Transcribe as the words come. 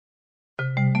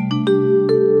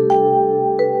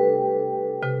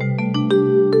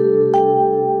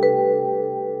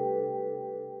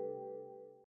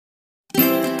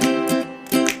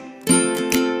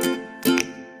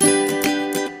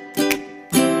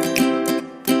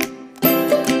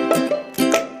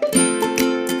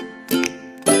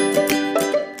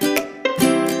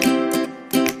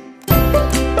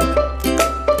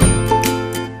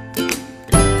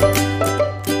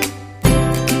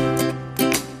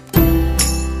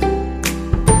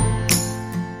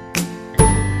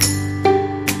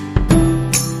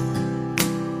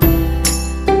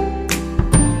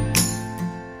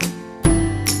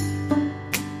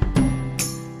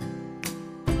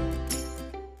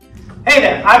Hey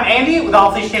there, I'm Andy with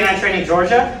Leash K9 Training,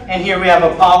 Georgia, and here we have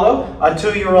Apollo, a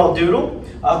 2-year-old Doodle.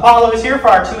 Apollo is here for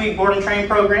our 2-week board and train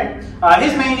program.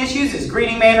 His main issues is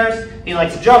greeting manners. He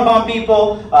likes to jump on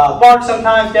people, bark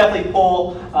sometimes, definitely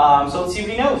pull. So let's see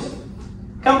what he knows.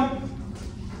 Come,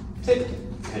 sit.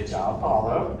 Good job,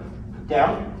 Apollo.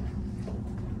 Down,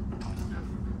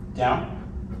 down.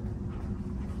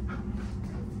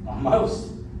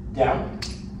 Almost. Down.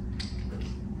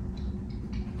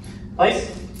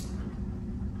 Place.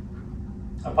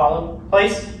 Apollo,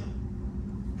 place.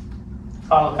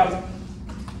 Apollo, come.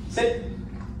 Sit.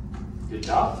 Good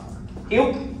job.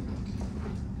 Heel.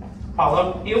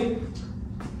 Apollo, heel.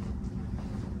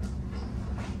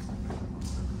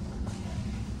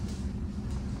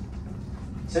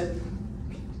 Sit.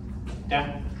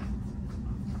 Down.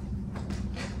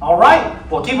 All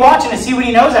right. Well, keep watching and see what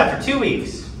he knows after 2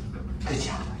 weeks. Good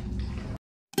job.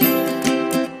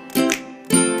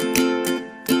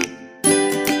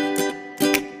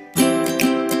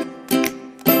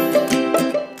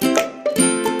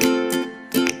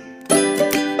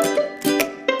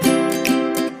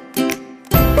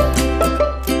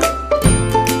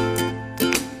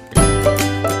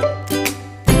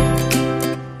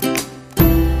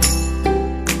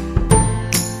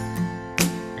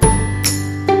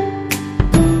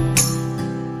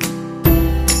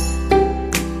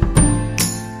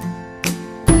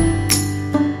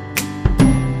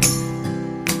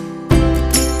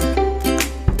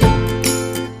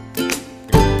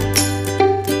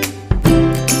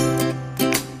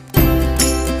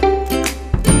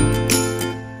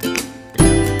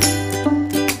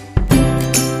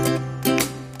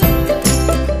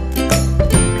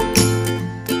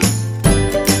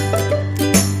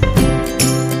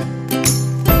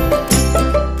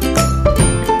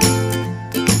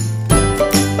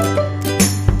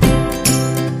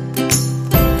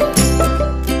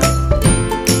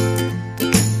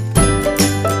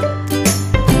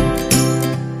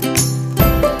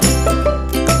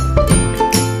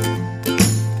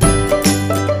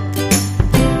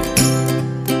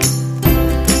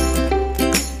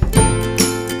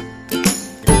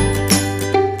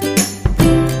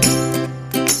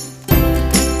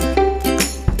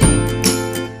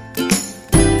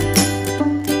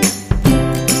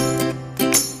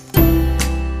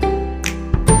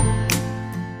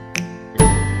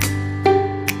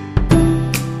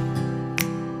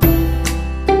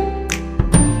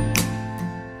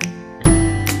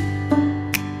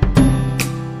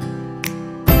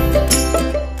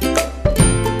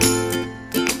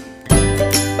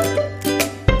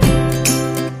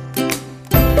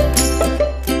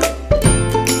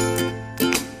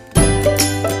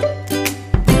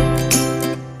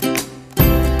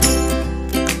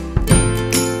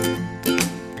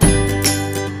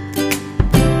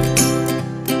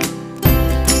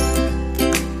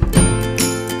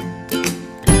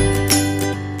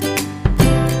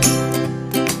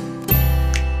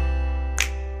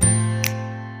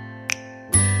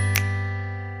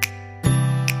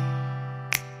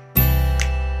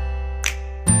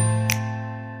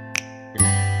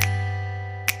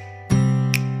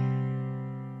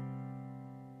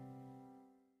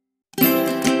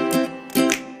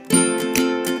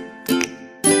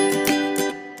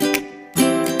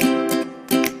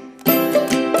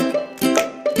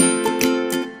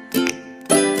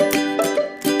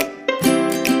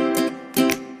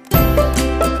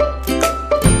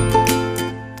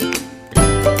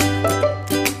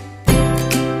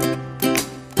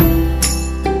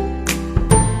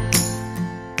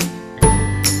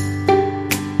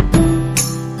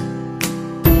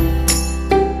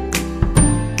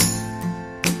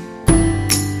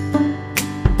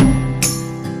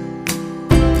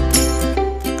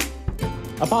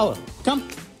 Apollo, come.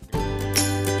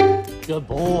 Good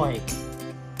boy.